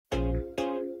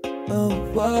Oh,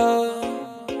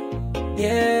 whoa,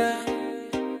 yeah.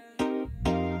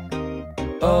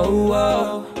 Oh,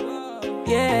 whoa,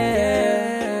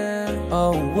 yeah.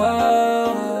 Oh, whoa,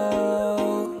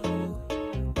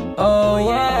 oh,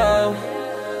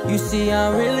 yeah. You see, I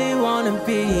really wanna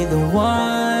be the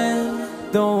one.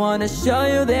 Don't wanna show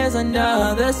you there's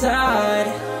another side.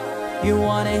 You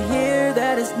wanna hear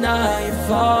that it's not your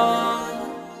fault.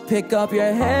 Pick up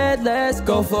your head, let's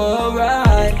go for a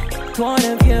ride. Point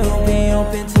of view, be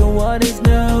open to what is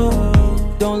new.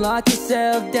 Don't lock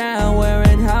yourself down,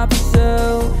 wearing hot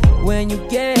pursuit. When you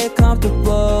get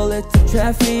comfortable, it's a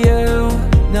trap for you.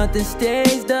 Nothing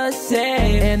stays the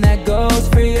same, and that goes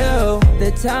for you.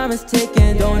 The time is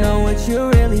ticking, don't know what you're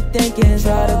really thinking.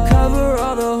 Try to cover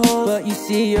all the holes, but you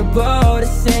see your boat is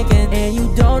sinking. And you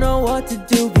don't know what to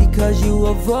do because you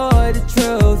avoid the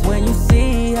truth. When you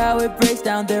see how it breaks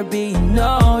down, there be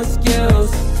no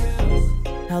excuse.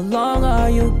 How long are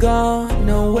you gone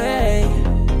away?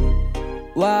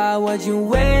 Why would you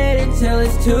wait until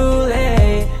it's too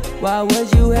late? Why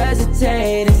would you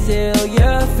hesitate and seal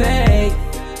your fate?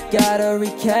 Gotta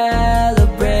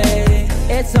recalibrate.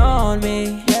 It's on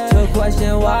me to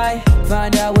question why.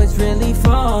 Find out what's really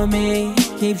for me.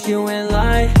 Keeps you in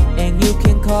line, and you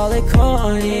can call it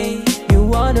corny. You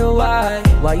wonder why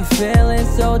you feeling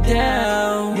so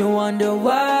down. You wonder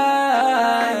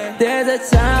why. There's a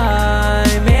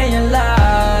time in your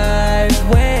life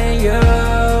when you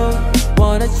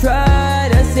wanna try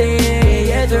to see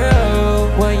it through.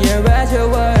 When you're at your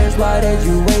worst, why did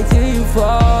you wait till you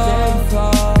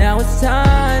fall? Now it's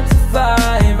time to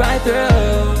fight right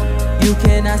through. You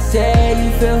cannot say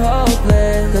you feel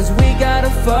hopeless, cause we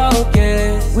gotta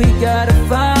focus. We gotta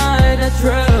find the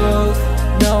truth.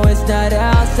 No, it's not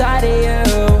outside of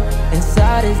you,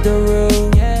 inside is the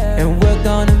root. And we're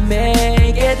gonna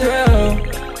make it through.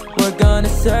 We're gonna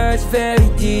search very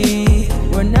deep.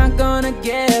 We're not gonna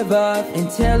give up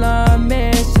until our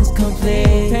mission's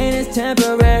complete. Pain is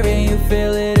temporary, you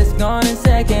feel it, it's gone in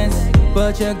seconds.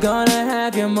 But you're gonna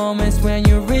have your moments when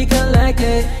you recollect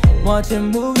it. Watching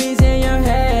movies in your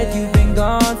head, you've been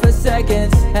gone for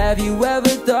seconds. Have you ever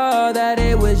thought that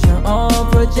it was your own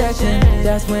projection?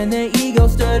 That's when the ego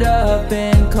stood up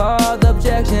and called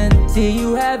objection. See,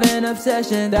 you have an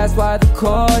obsession, that's why the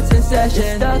court's in session.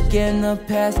 You're stuck in the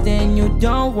past and you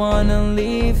don't wanna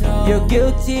leave. You're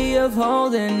guilty of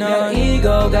holding on, your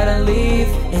ego gotta leave.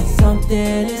 It's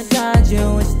something inside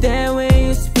you, it's there when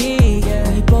you speak.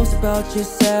 When you boast about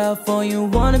yourself or you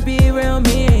wanna be real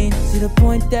mean. See the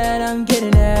point that I'm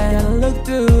getting at? Gotta look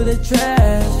through the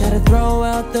trash. Gotta throw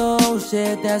out the old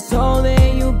shit that's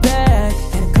holding you back.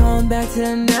 And come back to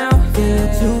the now. Feel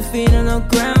 2 feet on the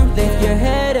ground. Lift your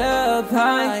head up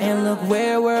high and look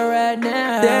where we're at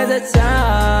now. There's a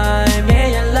time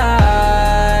in your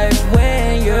life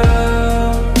when you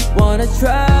wanna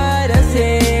try to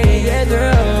see it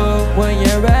through. When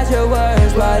you're at your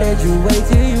worst, why did you wait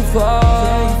till you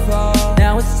fall?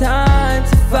 Now it's time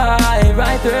to fight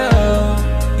right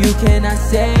through. You cannot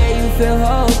say you feel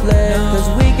hopeless, cause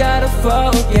we gotta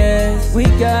focus. We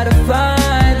gotta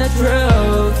find the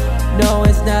truth. No,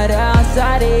 it's not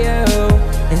outside of you,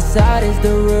 inside is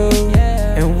the root.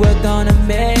 And we're gonna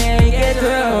make it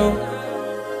through.